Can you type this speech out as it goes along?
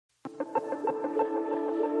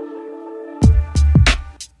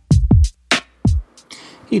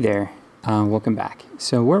Hey there, welcome back.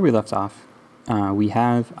 So where we left off, we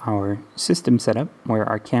have our system set up where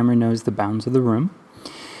our camera knows the bounds of the room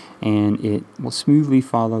and it will smoothly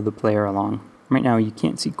follow the player along. Right now you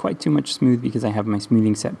can't see quite too much smooth because I have my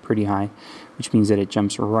smoothing set pretty high, which means that it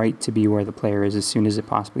jumps right to be where the player is as soon as it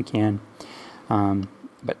possibly can.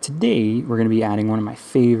 But today we're going to be adding one of my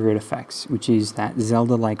favorite effects, which is that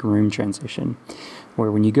Zelda-like room transition, where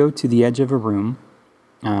when you go to the edge of a room,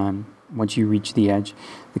 once you reach the edge,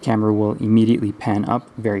 the camera will immediately pan up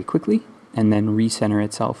very quickly and then recenter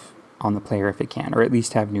itself on the player if it can, or at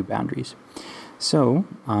least have new boundaries. So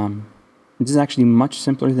this is actually much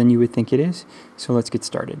simpler than you would think it is, so let's get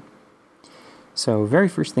started. So very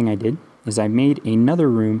first thing I did is I made another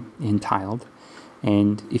room in Tiled,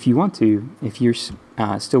 and if you want to, if you're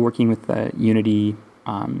still working with the Unity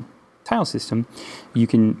tile system, you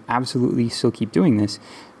can absolutely still keep doing this.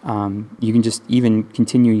 You can just even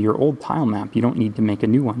continue your old tile map. You don't need to make a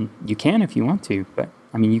new one. You can if you want to, but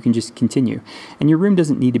I mean, you can just continue. And your room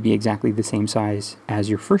doesn't need to be exactly the same size as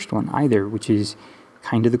your first one either, which is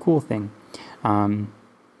kind of the cool thing.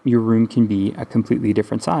 Your room can be a completely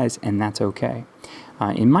different size, and that's okay.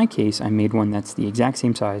 In my case, I made one that's the exact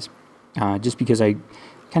same size, just because I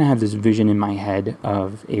kind of have this vision in my head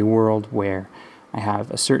of a world where I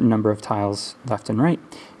have a certain number of tiles left and right,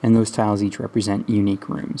 and those tiles each represent unique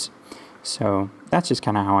rooms. So that's just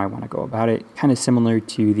kind of how I want to go about it, kind of similar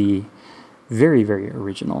to the very, very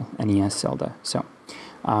original NES Zelda. So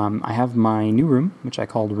I have my new room, which I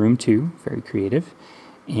called Room 2, very creative,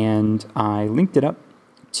 and I linked it up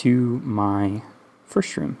to my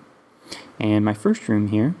first room. And my first room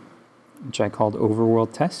here, which I called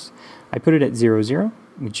Overworld Test, I put it at 0, 0,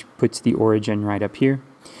 which puts the origin right up here.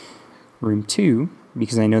 Room 2,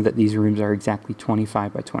 because I know that these rooms are exactly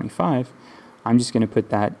 25 by 25, I'm just going to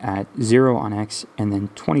put that at 0 on X and then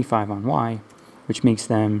 25 on Y, which makes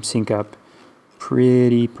them sync up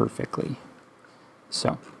pretty perfectly.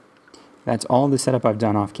 So that's all the setup I've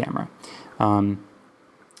done off camera.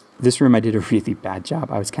 This room I did a really bad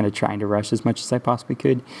job. I was kind of trying to rush as much as I possibly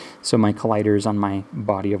could, so my colliders on my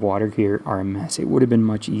body of water here are a mess. It would have been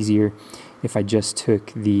much easier if I just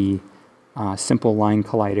took the simple line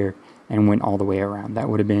collider and went all the way around. That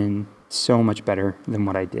would have been so much better than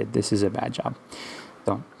what I did. This is a bad job.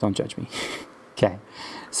 Don't judge me. Okay,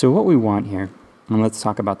 so what we want here, and let's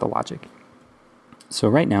talk about the logic. So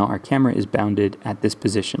right now our camera is bounded at this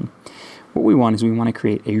position. What we want is we want to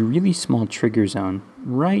create a really small trigger zone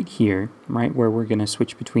right here, right where we're going to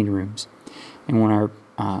switch between rooms. And when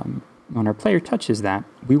our player touches that,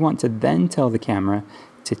 we want to then tell the camera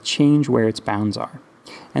to change where its bounds are.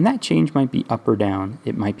 And that change might be up or down,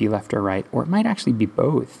 it might be left or right, or it might actually be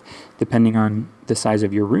both, depending on the size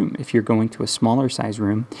of your room. If you're going to a smaller size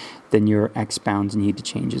room, then your X bounds need to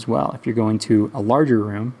change as well. If you're going to a larger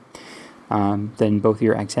room, then both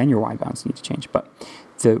your X and your Y bounds need to change. But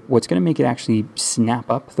what's going to make it actually snap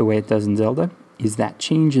up the way it does in Zelda is that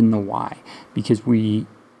change in the Y, because we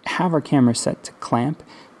have our camera set to clamp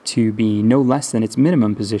to be no less than its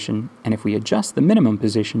minimum position, and if we adjust the minimum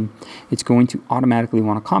position, it's going to automatically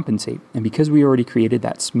want to compensate. And because we already created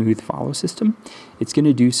that smooth follow system, it's going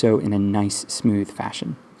to do so in a nice smooth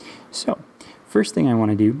fashion. So first thing I want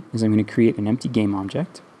to do is I'm going to create an empty game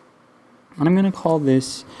object, and I'm going to call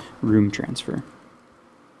this Room Transfer.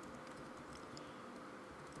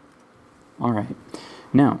 Alright,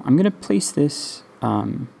 now I'm going to place this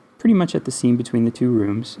pretty much at the seam between the two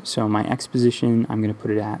rooms. So my X position, I'm going to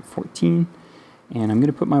put it at 14, and I'm going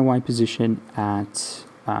to put my Y position at,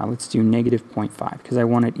 let's do negative 0.5, because I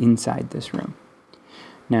want it inside this room.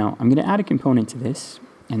 Now I'm going to add a component to this,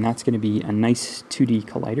 and that's going to be a nice 2D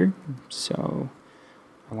collider. So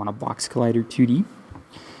I want a box collider 2D.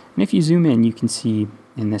 And if you zoom in, you can see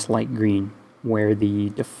in this light green where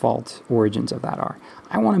the default origins of that are.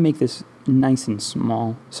 I want to make this nice and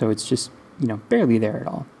small, so it's just, barely there at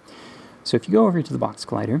all. So if you go over to the box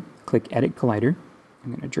collider, click Edit Collider,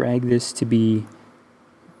 I'm going to drag this to be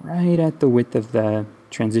right at the width of the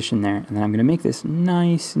transition there, and then I'm going to make this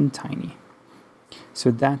nice and tiny.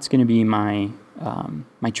 So that's going to be my,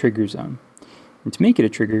 my trigger zone. And to make it a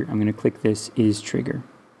trigger, I'm going to click this Is Trigger.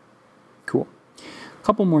 Cool. A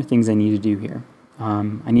couple more things I need to do here.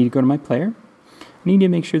 I need to go to my player. I need to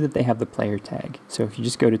make sure that they have the player tag. So if you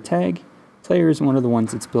just go to Tag, Player is one of the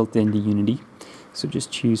ones that's built into Unity. So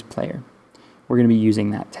just choose Player. We're going to be using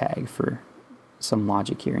that tag for some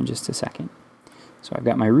logic here in just a second. So I've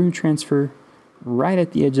got my room transfer right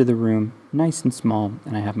at the edge of the room, nice and small,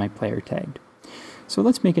 and I have my player tagged. So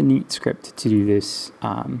let's make a neat script to do this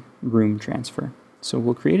room transfer. So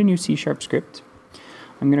we'll create a new C# script.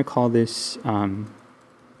 I'm going to call this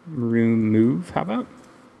room move, how about?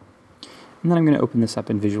 and then I'm going to open this up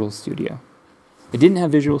in Visual Studio. I didn't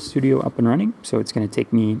have Visual Studio up and running, so it's going to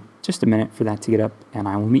take me just a minute for that to get up, and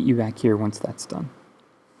I will meet you back here once that's done.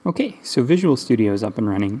 Okay, so Visual Studio is up and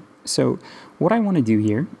running. So what I want to do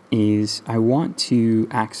here is I want to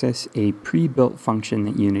access a pre-built function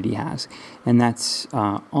that Unity has, and that's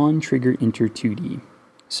Ontriggerenter 2D.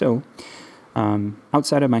 So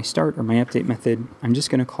outside of my start or my update method, I'm just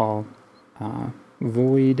going to call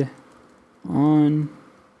void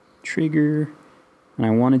onTrigger, and I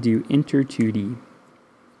want to do enter 2D.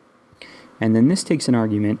 And then this takes an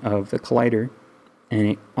argument of the collider, and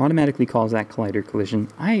it automatically calls that collider collision.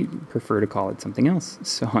 I prefer to call it something else,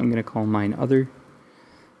 so I'm going to call mine other,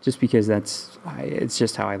 just because it's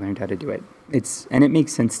just how I learned how to do it. And it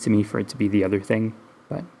makes sense to me for it to be the other thing,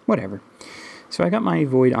 but whatever. So I got my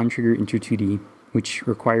void onTriggerenter 2D, which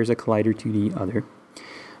requires a collider 2D other.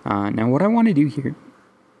 Now what I want to do here,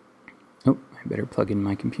 I better plug in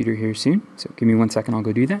my computer here soon, so give me 1 second, I'll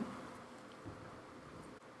go do that.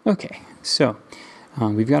 Okay, so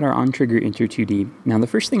we've got our Ontriggerenter 2D. Now the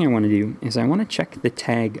first thing I want to do is I want to check the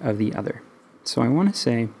tag of the other. So I want to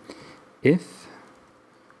say if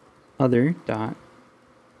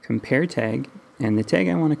other.compare tag, and the tag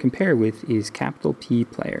I want to compare with is capital P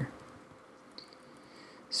player.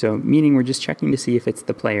 So meaning we're just checking to see if it's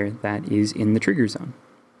the player that is in the trigger zone.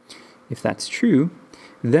 If that's true,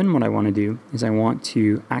 then what I want to do is I want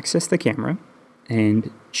to access the camera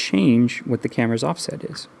and change what the camera's offset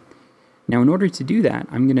is. Now in order to do that,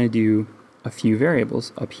 I'm going to do a few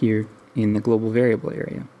variables up here in the global variable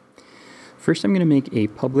area. First I'm going to make a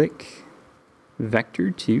public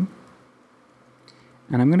vector2,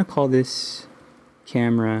 and I'm going to call this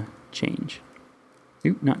camera change.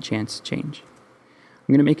 Not chance, change. I'm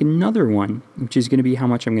going to make another one, which is going to be how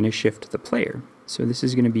much I'm going to shift the player. So this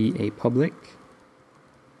is going to be a public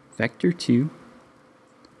vector2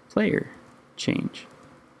 player change,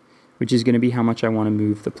 which is going to be how much I want to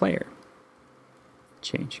move the player.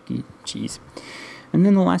 Change, geez. And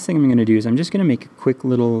then the last thing I'm going to do is I'm just going to make a quick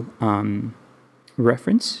little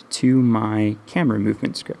reference to my camera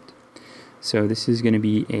movement script. So this is going to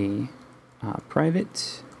be a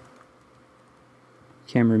private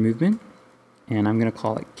camera movement, and I'm going to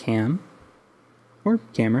call it cam, or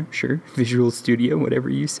camera, sure, Visual Studio, whatever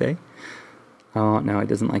you say. Oh, no, it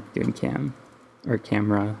doesn't like doing cam, or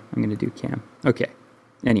camera. I'm going to do cam. Okay,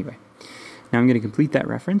 anyway. Now I'm going to complete that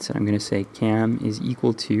reference, and I'm going to say cam is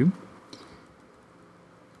equal to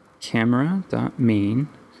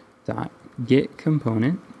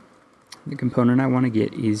camera.main.getComponent. The component I want to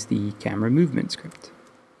get is the camera movement script.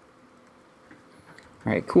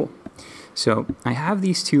 All right, cool. So I have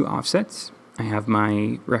these two offsets. I have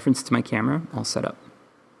my reference to my camera all set up.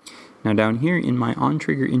 Now down here in my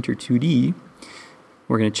Ontriggerenter 2D,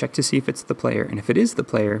 we're going to check to see if it's the player, and if it is the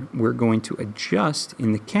player, we're going to adjust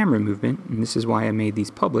in the camera movement, and this is why I made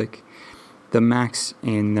these public, the max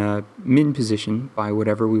and the min position by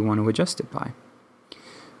whatever we want to adjust it by.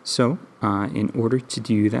 So in order to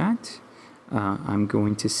do that, I'm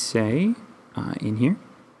going to say in here,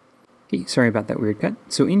 okay, sorry about that weird cut.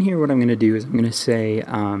 So in here what I'm going to do is I'm going to say,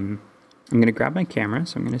 I'm going to grab my camera,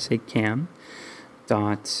 so I'm going to say cam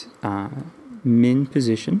dot min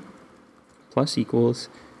position plus equals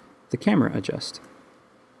the camera adjust.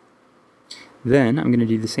 Then I'm going to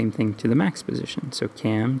do the same thing to the max position. So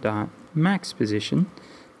cam dot max position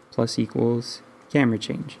plus equals camera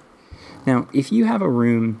change. Now, if you have a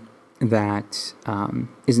room that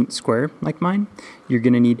isn't square like mine, you're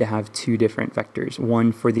going to need to have two different vectors,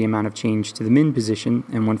 one for the amount of change to the min position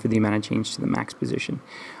and one for the amount of change to the max position.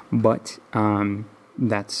 But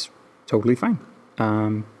that's totally fine.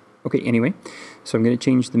 Okay, anyway, so I'm going to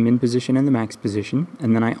change the min position and the max position,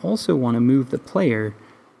 and then I also want to move the player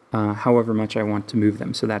however much I want to move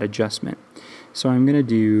them, so that adjustment. So I'm going to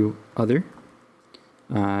do other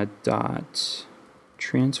dot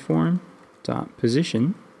transform dot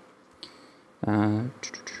position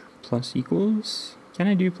plus equals, can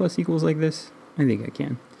I do plus equals like this? I think I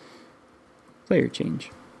can. Player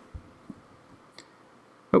change.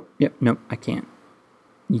 Oh, yep, nope, I can't.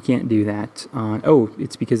 You can't do that on, oh,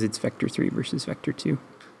 it's because it's vector 3 versus vector 2.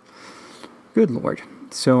 Good lord.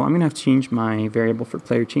 So I'm going to have to change my variable for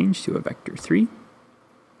player change to a vector 3.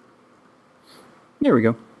 There we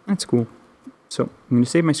go. That's cool. So I'm going to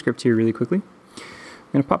save my script here really quickly. I'm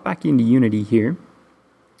going to pop back into Unity here.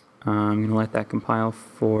 I'm going to let that compile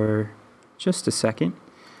for just a second.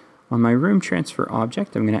 On my room transfer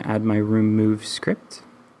object, I'm going to add my room move script.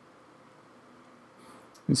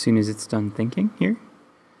 As soon as it's done thinking here.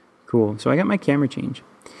 Cool. So I got my camera change.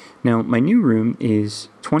 Now, my new room is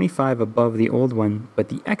 25 above the old one, but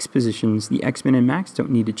the X positions, the X, min, and max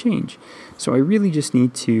don't need to change. So I really just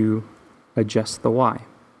need to adjust the Y.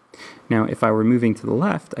 Now, if I were moving to the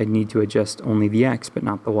left, I'd need to adjust only the X, but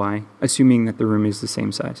not the Y, assuming that the room is the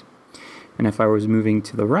same size. And if I was moving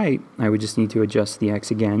to the right, I would just need to adjust the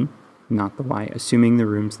X again, not the Y, assuming the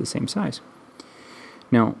room's the same size.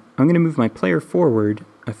 Now, I'm going to move my player forward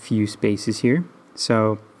a few spaces here.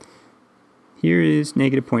 So here is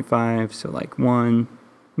negative 0.5, so like 1,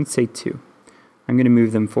 let's say 2. I'm going to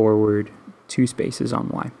move them forward 2 spaces on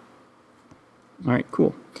Y. All right,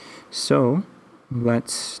 cool. So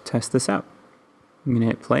let's test this out. I'm going to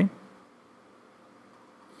hit play.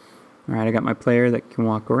 All right, I got my player that can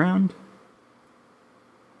walk around.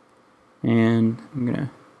 And I'm going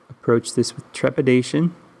to approach this with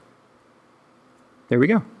trepidation. There we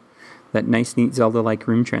go. That nice, neat Zelda-like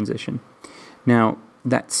room transition. Now,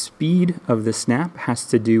 that speed of the snap has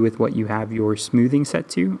to do with what you have your smoothing set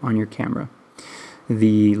to on your camera.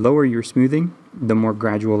 The lower your smoothing, the more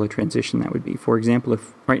gradual a transition that would be. For example,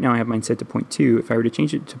 if right now I have mine set to 0.2, if I were to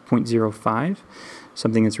change it to 0.05,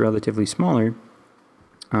 something that's relatively smaller,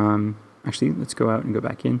 actually, let's go out and go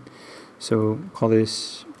back in. So call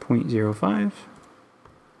this 0.05,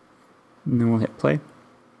 and then we'll hit play.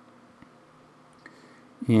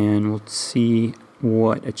 And we'll see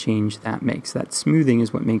what a change that makes. That smoothing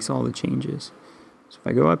is what makes all the changes. So if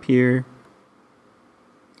I go up here,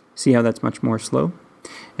 see how that's much more slow?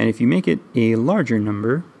 And if you make it a larger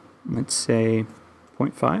number, let's say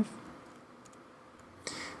 0.5,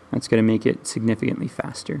 that's going to make it significantly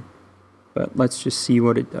faster. But let's just see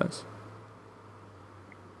what it does.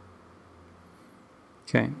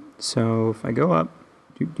 Okay, so if I go up,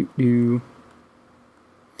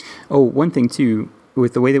 Oh, one thing too,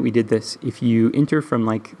 with the way that we did this, if you enter from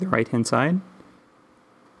like the right-hand side,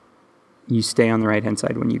 you stay on the right-hand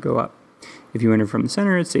side when you go up. If you enter from the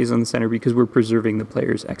center, it stays on the center because we're preserving the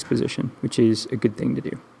player's X position, which is a good thing to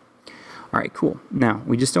do. All right, cool. Now,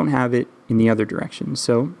 we just don't have it in the other direction.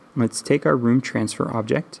 So let's take our room transfer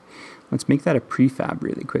object. Let's make that a prefab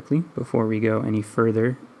really quickly before we go any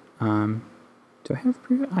further. Do I have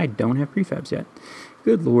prefab? I don't have prefabs yet.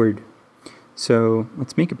 Good Lord. So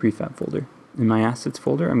let's make a prefab folder. In my assets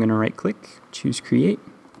folder, I'm going to right click, choose create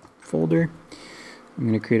folder. I'm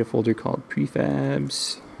going to create a folder called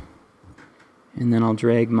prefabs. And then I'll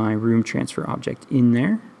drag my room transfer object in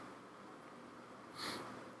there.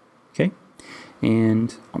 Okay.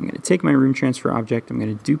 And I'm going to take my room transfer object, I'm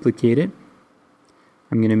going to duplicate it.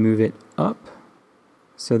 I'm going to move it up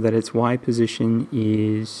so that its Y position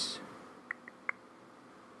is,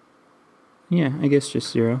 yeah, I guess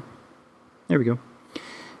just 0. There we go.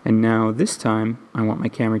 And now this time, I want my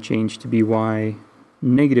camera change to be Y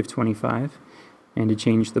negative 25 and to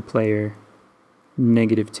change the player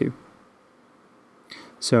negative 2.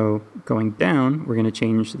 So going down, we're going to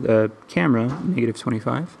change the camera negative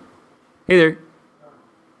 25. Hey there.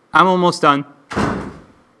 I'm almost done. I'm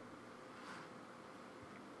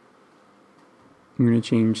going to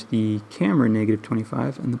change the camera negative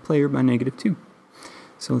 25 and the player by negative 2.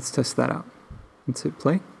 So let's test that out. Let's hit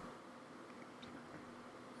play.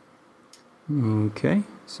 Okay,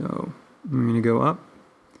 so we're going to go up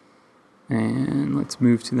and let's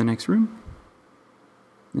move to the next room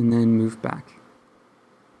and then move back.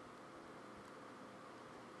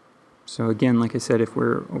 So again, like I said, if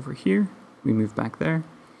we're over here, we move back there.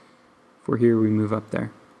 If we're here, we move up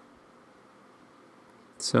there.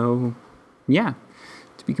 So yeah,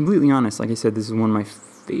 to be completely honest, like I said, this is one of my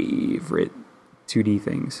favorite 2D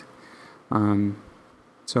things.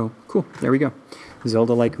 So cool, there we go.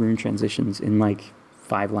 Zelda-like room transitions in like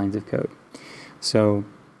 5 lines of code. So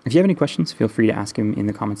if you have any questions, feel free to ask them in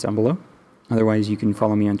the comments down below. Otherwise, you can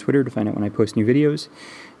follow me on Twitter to find out when I post new videos.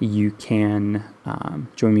 You can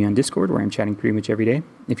join me on Discord, where I'm chatting pretty much every day.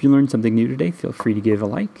 If you learned something new today, feel free to give a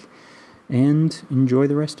like, and enjoy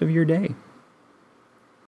the rest of your day.